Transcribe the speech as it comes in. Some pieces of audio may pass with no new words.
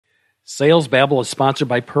Sales Babble is sponsored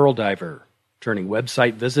by Pearl Diver, turning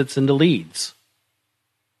website visits into leads.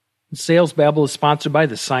 And Sales Babble is sponsored by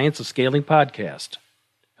the Science of Scaling podcast,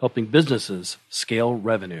 helping businesses scale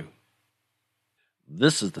revenue.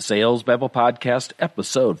 This is the Sales Babble podcast,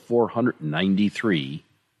 episode 493.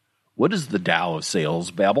 What is the Tao of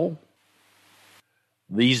Sales Babble?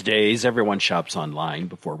 These days, everyone shops online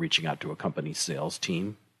before reaching out to a company's sales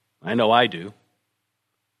team. I know I do.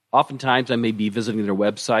 Oftentimes, I may be visiting their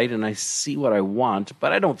website and I see what I want,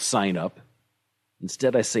 but I don't sign up.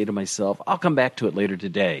 Instead, I say to myself, I'll come back to it later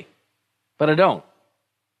today. But I don't.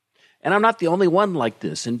 And I'm not the only one like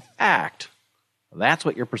this. In fact, that's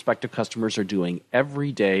what your prospective customers are doing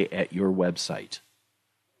every day at your website.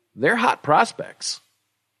 They're hot prospects,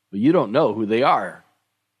 but you don't know who they are.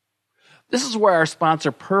 This is where our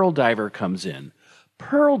sponsor, Pearl Diver, comes in.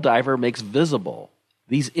 Pearl Diver makes visible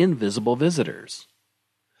these invisible visitors.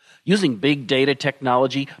 Using big data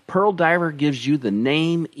technology, Pearl Diver gives you the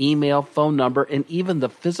name, email, phone number, and even the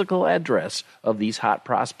physical address of these hot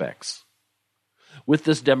prospects. With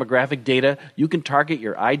this demographic data, you can target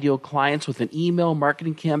your ideal clients with an email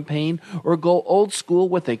marketing campaign or go old school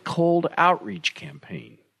with a cold outreach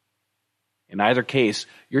campaign. In either case,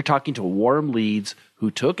 you're talking to warm leads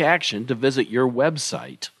who took action to visit your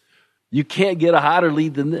website. You can't get a hotter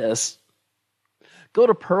lead than this. Go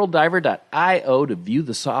to pearldiver.io to view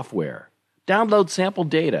the software, download sample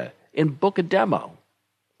data, and book a demo.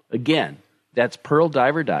 Again, that's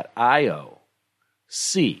pearldiver.io.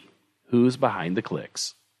 See who's behind the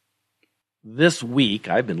clicks. This week,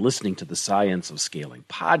 I've been listening to the Science of Scaling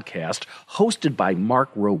podcast hosted by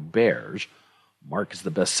Mark Roberge. Mark is the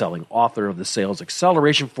best-selling author of the Sales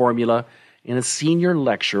Acceleration Formula and a senior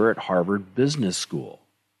lecturer at Harvard Business School.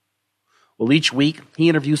 Well, each week, he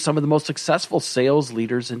interviews some of the most successful sales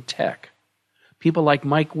leaders in tech. People like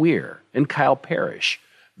Mike Weir and Kyle Parrish,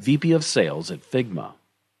 VP of Sales at Figma.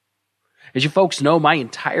 As you folks know, my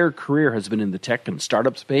entire career has been in the tech and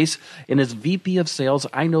startup space, and as VP of Sales,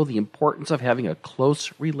 I know the importance of having a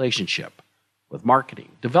close relationship with marketing,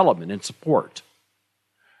 development, and support.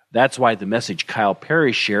 That's why the message Kyle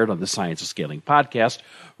Parrish shared on the Science of Scaling podcast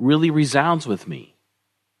really resounds with me.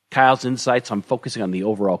 Kyle's insights on focusing on the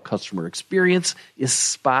overall customer experience is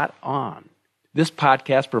spot on. This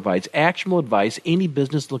podcast provides actionable advice any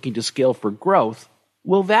business looking to scale for growth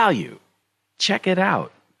will value. Check it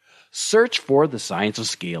out. Search for the Science of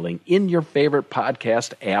Scaling in your favorite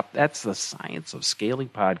podcast app. That's the Science of Scaling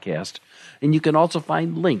podcast. And you can also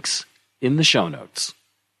find links in the show notes.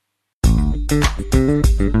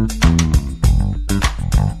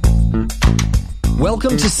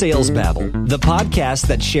 Welcome to Sales Babble, the podcast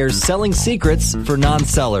that shares selling secrets for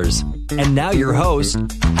non-sellers. And now your host,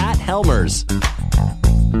 Pat Helmers.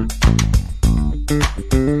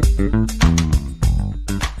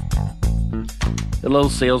 Hello,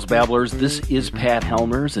 Sales Babblers. This is Pat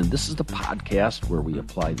Helmers, and this is the podcast where we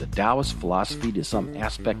apply the Taoist philosophy to some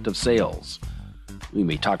aspect of sales. We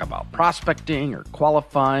may talk about prospecting or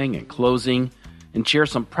qualifying and closing, and share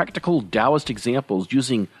some practical Taoist examples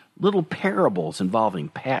using little parables involving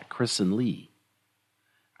Pat, Chris, and Lee.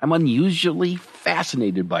 I'm unusually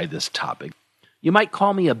fascinated by this topic. You might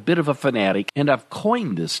call me a bit of a fanatic, and I've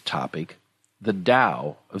coined this topic the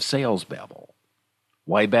Tao of Sales Babble.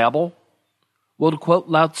 Why babble? Well, to quote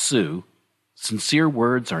Lao Tzu, sincere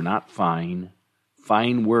words are not fine,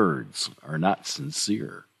 fine words are not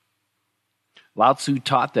sincere. Lao Tzu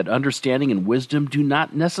taught that understanding and wisdom do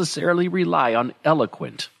not necessarily rely on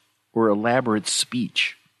eloquent or elaborate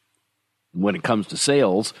speech. When it comes to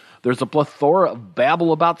sales, there's a plethora of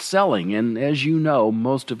babble about selling, and as you know,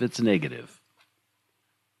 most of it's negative.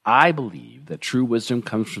 I believe that true wisdom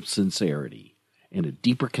comes from sincerity and a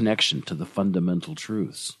deeper connection to the fundamental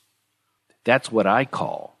truths. That's what I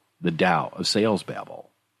call the Tao of Sales Babble.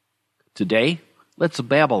 Today, let's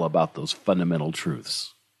babble about those fundamental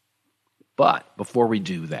truths. But before we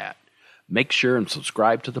do that, make sure and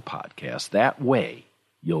subscribe to the podcast. That way,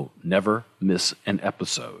 you'll never miss an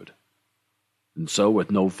episode. And so,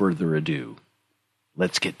 with no further ado,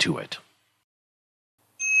 let's get to it.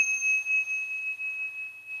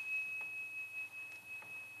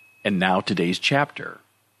 And now today's chapter,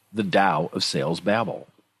 the Tao of Sales Babble.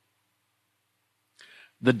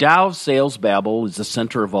 The Tao of Sales Babble is the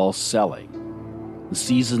center of all selling, the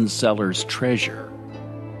seasoned seller's treasure,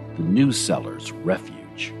 the new seller's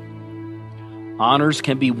refuge. Honors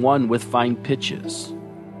can be won with fine pitches.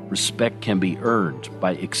 Respect can be earned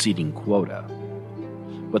by exceeding quota.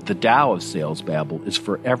 But the Tao of Sales Babble is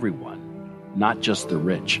for everyone, not just the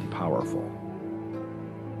rich and powerful.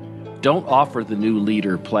 Don't offer the new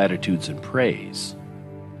leader platitudes and praise.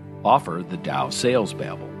 Offer the Tao of Sales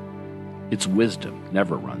Babble. Its wisdom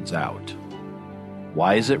never runs out.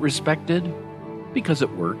 Why is it respected? Because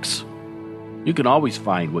it works. You can always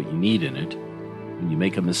find what you need in it. When you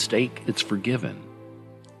make a mistake, it's forgiven.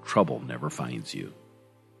 Trouble never finds you.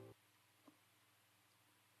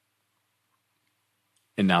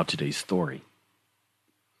 And now today's story.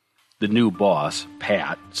 The new boss,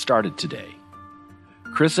 Pat, started today.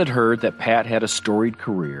 Chris had heard that Pat had a storied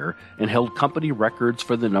career and held company records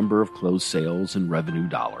for the number of closed sales and revenue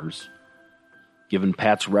dollars. Given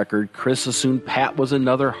Pat's record, Chris assumed Pat was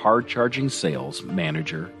another hard-charging sales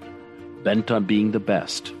manager, bent on being the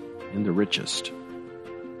best and the richest.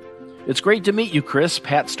 "It's great to meet you, Chris,"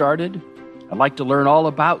 Pat started. "I'd like to learn all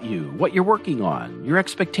about you, what you're working on, your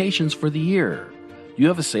expectations for the year. Do you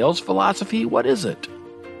have a sales philosophy? What is it?"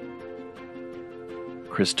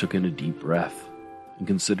 Chris took in a deep breath and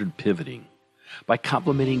considered pivoting by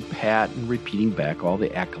complimenting Pat and repeating back all the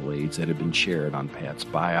accolades that had been shared on Pat's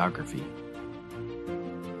biography.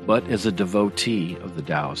 But as a devotee of the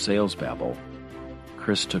Tao of Sales Babble,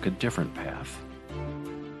 Chris took a different path.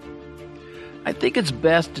 "I think it's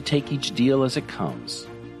best to take each deal as it comes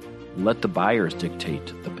and let the buyers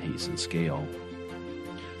dictate the pace and scale.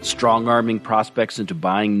 Strong-arming prospects into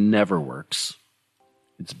buying never works.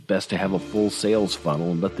 It's best to have a full sales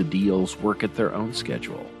funnel and let the deals work at their own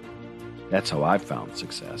schedule. That's how I've found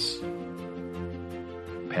success."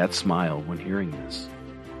 Pat smiled when hearing this.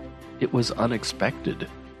 It was unexpected.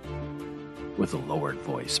 With a lowered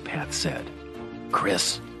voice, Pat said,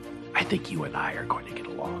 "Chris, I think you and I are going to get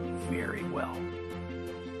along very well."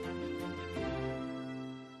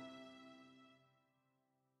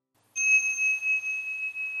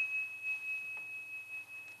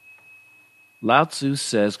 Lao Tzu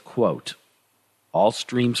says, quote, "All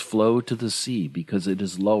streams flow to the sea because it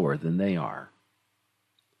is lower than they are.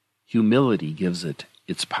 Humility gives it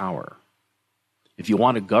its power. If you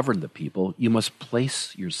want to govern the people, you must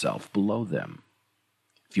place yourself below them.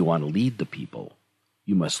 If you want to lead the people,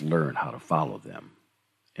 you must learn how to follow them."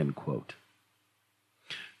 End quote.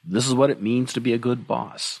 This is what it means to be a good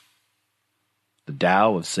boss. The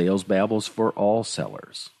Tao of Sales Babble is for all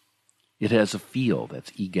sellers. It has a feel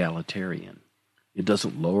that's egalitarian. It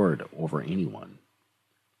doesn't lord over anyone.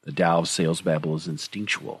 The Tao of Sales Babble is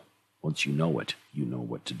instinctual. Once you know it, you know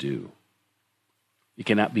what to do. It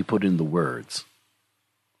cannot be put into words.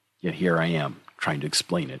 Yet here I am, trying to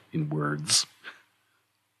explain it in words.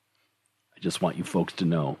 I just want you folks to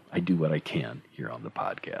know I do what I can here on the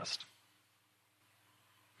podcast.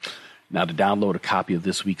 Now, to download a copy of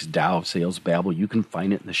this week's Tao of Sales Babble, you can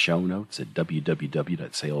find it in the show notes at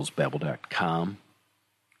www.salesbabble.com.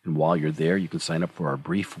 And while you're there, you can sign up for our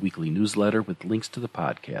brief weekly newsletter with links to the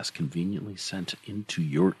podcast conveniently sent into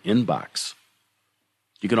your inbox.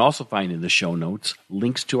 You can also find in the show notes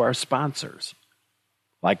links to our sponsors,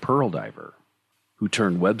 like Pearl Diver, who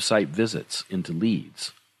turn website visits into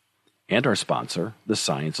leads, and our sponsor, the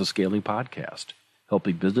Science of Scaling podcast,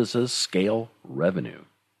 helping businesses scale revenue.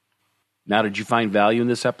 Now, did you find value in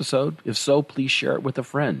this episode? If so, please share it with a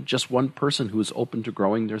friend, just one person who is open to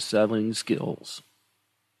growing their selling skills.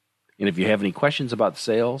 And if you have any questions about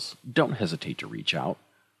sales, don't hesitate to reach out.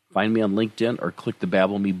 Find me on LinkedIn or click the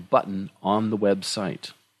Babble Me button on the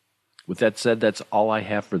website. With that said, that's all I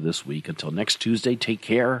have for this week. Until next Tuesday, take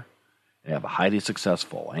care and have a highly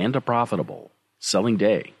successful and a profitable selling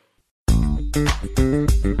day.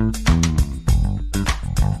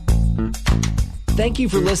 Thank you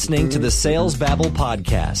for listening to the Sales Babble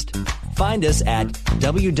podcast. Find us at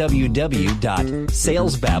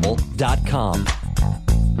www.salesbabble.com.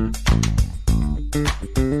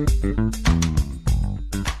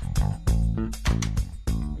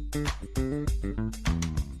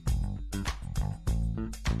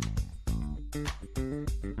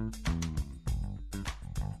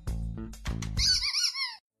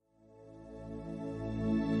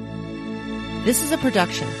 This is a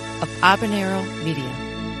production of Habanero Media.